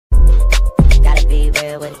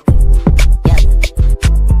real with it. Yeah.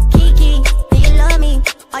 Kiki, do you love me?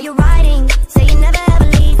 Are you riding? Say you never ever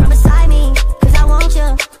leave from beside me. Cause I want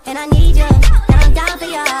you, and I need you. And I'm down for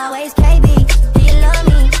you always, KB. Do you love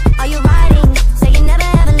me? Are you riding? Say you never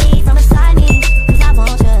ever leave from beside me. Cause I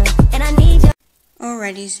want you, and I need you.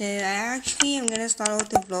 Alrighty, so I'm gonna start out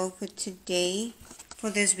the vlog for today, for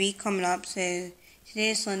this week coming up. So today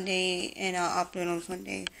is Sunday, and I'll upload on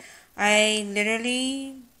Sunday. I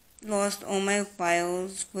literally lost all my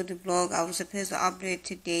files for the vlog I was supposed to upload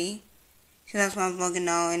today, so that's why I'm vlogging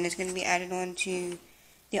now, and it's gonna be added on to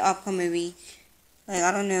the upcoming week. Like,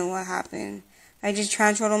 I don't know what happened. I just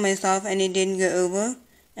transferred all my stuff and it didn't go over,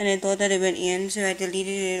 and I thought that it went in, so I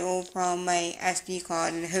deleted it all from my SD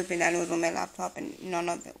card and hoping that it was on my laptop, and none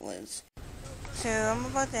of it was. So I'm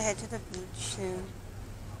about to head to the beach soon.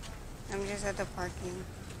 I'm just at the parking,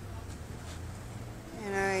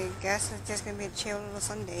 and I guess it's just gonna be a chill little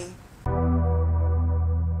Sunday.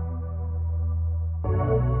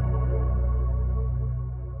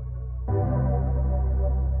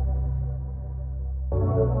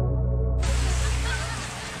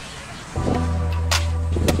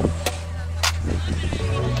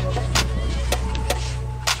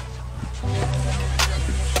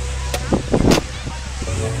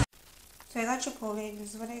 So I got Chipotle.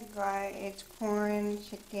 This is what I got. It's corn,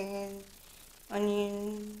 chicken,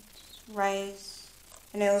 onions, rice,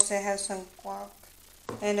 and I also have some guac.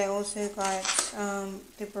 And I also got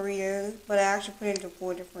the burrito, but I actually put it into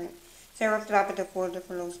 4 different. So I wrapped it up into 4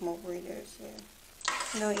 different little small burritos. So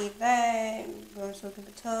I'm gonna eat that, go and soak in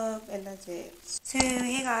the tub, and that's it. So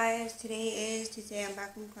hey guys, today is Tuesday. I'm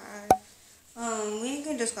back from class. We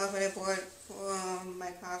can discuss what I bought for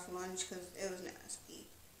my class lunch because it was nasty.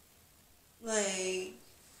 Like,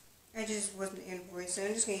 I just wasn't in for it, so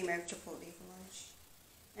I'm just gonna eat my Chipotle for lunch,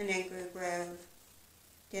 and then go grab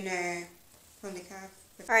dinner from the cafe.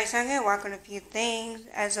 Alright, so I'm gonna work on a few things.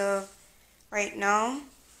 As of right now,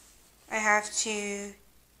 I have to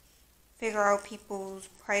figure out people's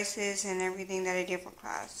prices and everything that I did for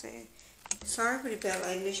class. So, sorry for the bad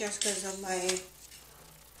lighting, it's just because of my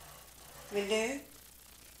window,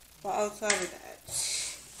 but outside of that.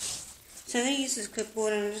 So I'm going to use this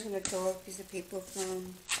clipboard, and I'm just going to throw a piece of paper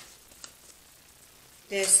from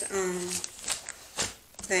this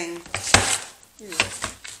thing.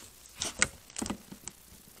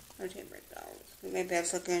 I'll take it out. My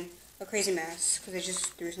bed's looking a crazy mess because I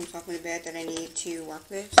just threw some stuff in the bed that I need to work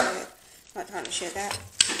with, so I'm not trying to share that.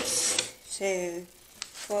 So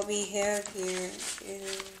what we have here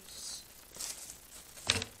is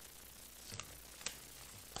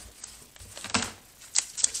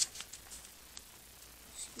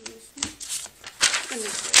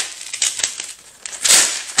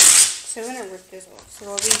so I'm going to rip this off.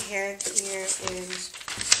 So what we have here is,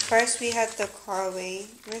 first we have the carway.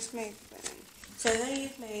 Where's my pen? So I'm going to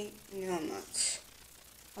use my nail nuts.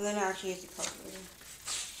 I'm going to actually use the calculator.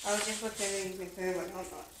 I was just looking to use my phone, but I'm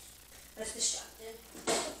not. That's distracted.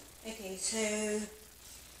 Okay, so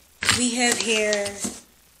we have here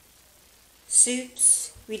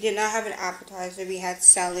soups. We did not have an appetizer. We had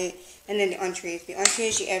salad, and then the entrees. The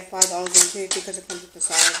entrees you add $5 into it because it comes with the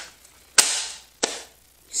side.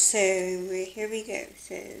 So here we go.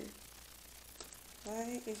 So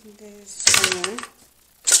why isn't this on?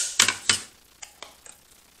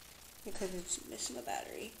 Because it's missing a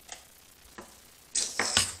battery.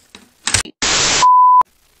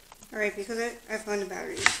 Alright, because I found the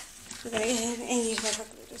battery. So go ahead and use my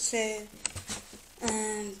calculator. So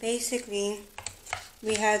basically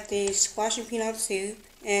we have the squash and peanut soup,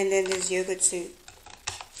 and then this yogurt soup.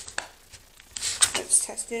 Let's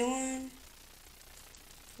test it on.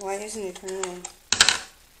 Why isn't it turning on?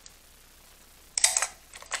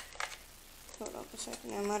 Hold up a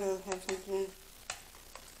second, I might have had something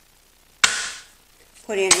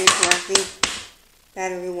put in incorrectly,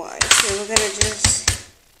 battery wise. So we're gonna just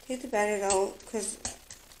take the battery out, because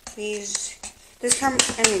this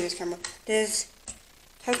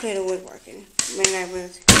calculator was working when I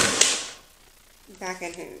was back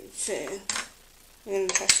at home. So we're gonna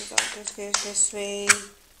test this out. This goes this way.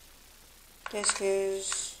 This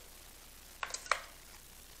goes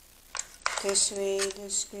this way,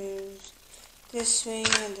 this goes this way,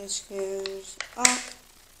 and this goes up,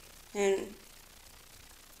 and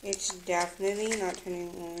it's definitely not turning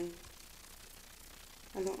on.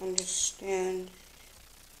 I don't understand.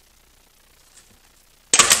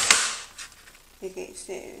 Okay,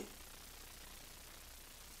 so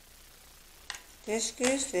this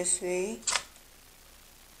goes this way,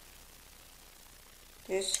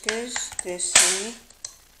 this goes this way,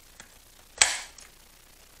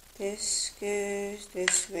 this goes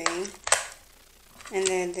this way, And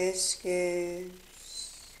then this goes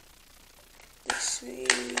this way.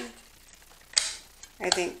 I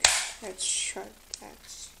think that's sharp.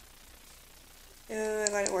 Oh, I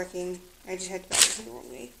got it working. I just had to put it the wrong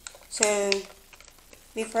way. So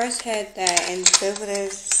we first had that, and both of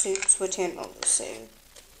those soups were $10. So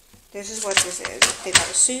this is what this is. They got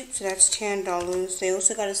a soup, so that's $10. They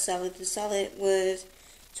also got a salad. The salad was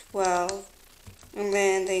 $12. And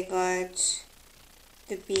then they got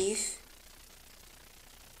the beef.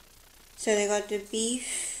 So they got the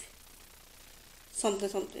beef,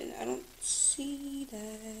 something. I don't see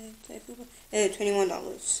that. Oh,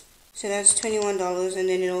 $21. So that's $21. And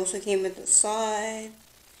then it also came with the side.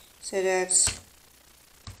 So that's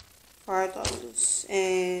 $5.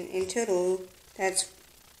 And in total, that's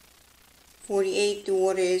 $48. The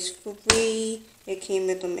water is free. It came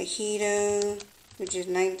with a mojito, which is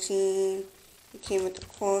 $19. It came with the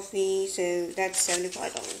coffee, so that's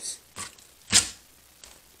 $75.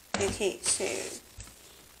 Okay, so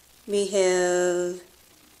we have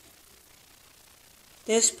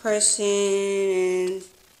this person and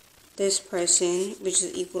this person, which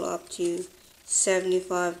is equal up to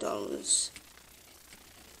 $75.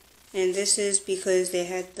 And this is because they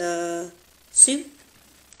had the soup,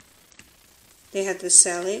 they had the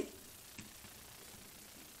salad,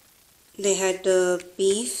 they had the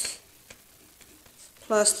beef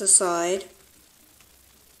plus the side.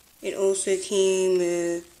 It also came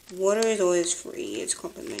with water. Is always free, it's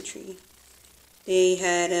complimentary. They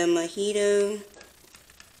had a mojito,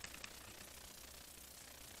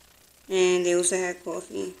 and they also had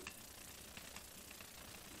coffee.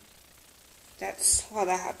 That's how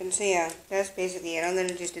that happened. So yeah, that's basically it. I'm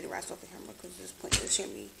gonna just do the rest off the camera because this point is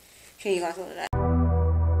showing you guys all of that.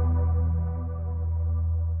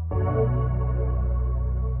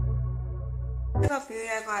 I got food.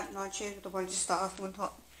 I got nachos with a bunch of stuff on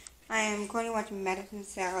top. I am currently watching Medicine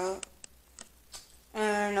Sarah,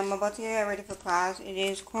 and I'm about to get ready for class. It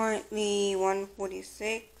is currently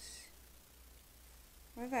 1:46.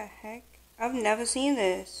 What the heck? I've never seen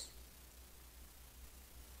this.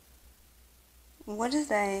 What is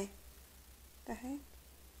that? The heck?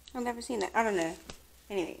 I've never seen that. I don't know.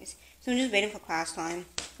 Anyways, so I'm just waiting for class time.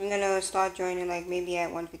 I'm gonna start joining like maybe at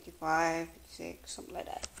 1:55, 56, something like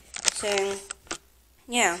that. So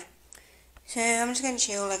yeah. So I'm just gonna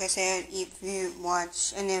chill, like I said, eat food,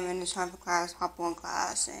 watch, and then when it's time for class, hop on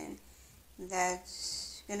class, and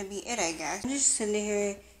that's gonna be it, I guess. I'm just sitting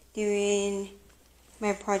here doing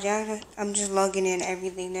my project. I'm just logging in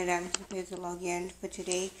everything that I'm supposed to log in for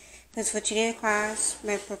today. Because for today's class,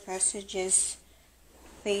 my professor just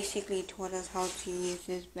basically taught us how to use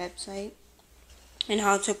this website and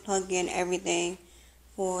how to plug in everything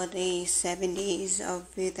for the 7 days of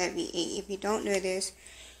food that we ate. If you don't know this,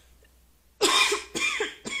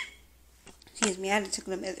 excuse me, I had to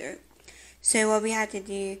tickle my throat. So what we had to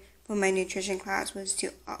do for my nutrition class was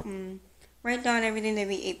to write down everything that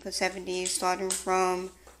we ate for 7 days, starting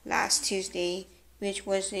from last Tuesday, which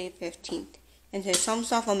was the 15th. And so some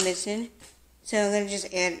stuff I'm missing, so I'm going to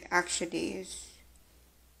just add extra days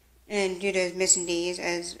and do those missing days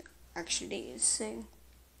as extra days. So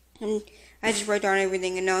I just wrote down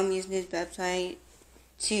everything, and now I'm using this website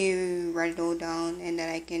to write it all down, and that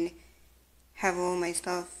I can have all my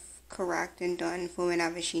stuff correct and done for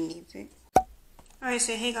whenever she needs it. Alright,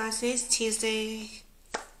 so hey guys, today's Tuesday.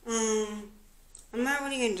 I'm not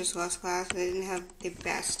really going to discuss class. I didn't have the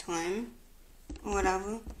best time or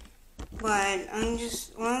whatever. But I'm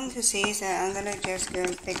just wanting to say is that I'm going to just go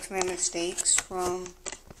and fix my mistakes from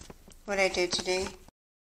what I did today.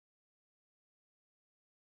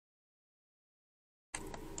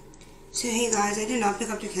 So hey guys, I did not pick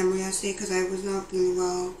up the camera yesterday because I was not feeling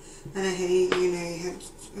well. And I had, I had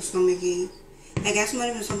a stomach ache. I guess it might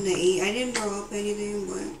have been something to eat. I didn't throw up anything,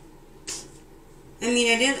 but I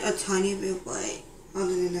mean, I did a tiny bit, but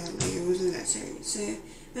other than that, like, it wasn't that serious. So I'm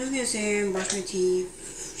just gonna sit here and brush my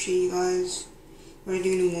teeth, show you guys what I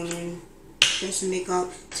do in the morning, dress some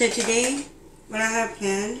makeup. So today, what I have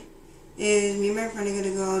planned is me and my friend are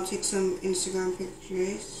gonna go out take some Instagram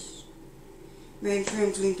pictures. My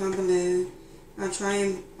Instagram's linked down below. I'll try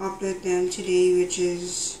and upload them today, which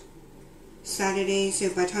is Saturday. So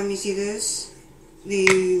by the time you see this,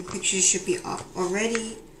 the pictures should be up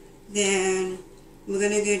already. Then we're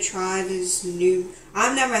gonna go try this new,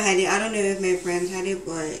 I've never had it, I don't know if my friends had it,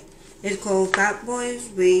 but it's called Fat Boys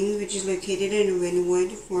Wing, which is located in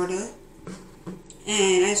Wynwood, Florida.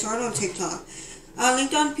 And I saw it on TikTok. I'll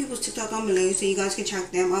link down people's TikTok down below so you guys can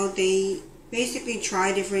check them out. They basically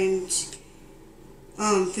try different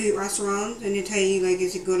food restaurants, and they tell you like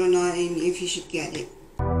is it good or not and if you should get it.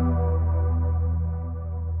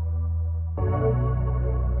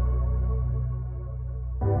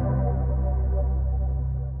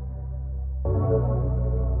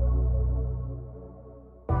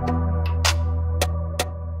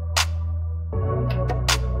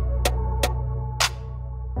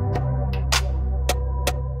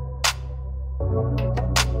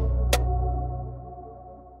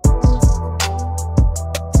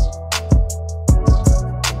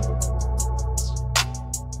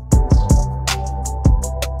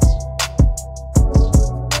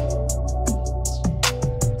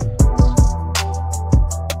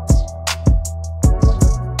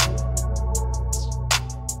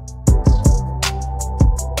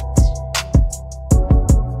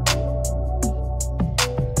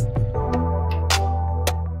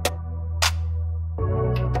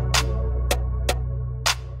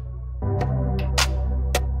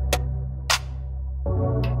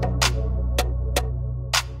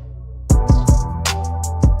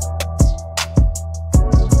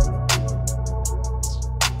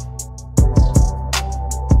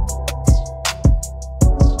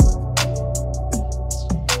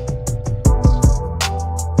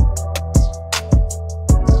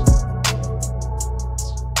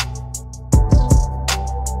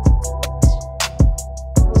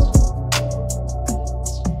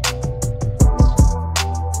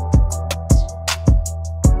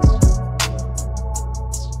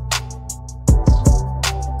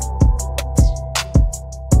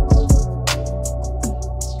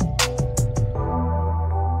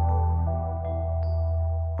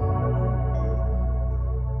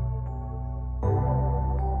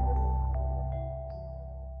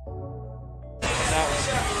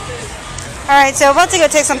 Alright, so about to go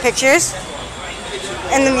take some pictures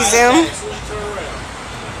in the museum.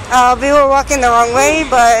 We were walking the wrong way,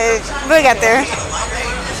 but we got there.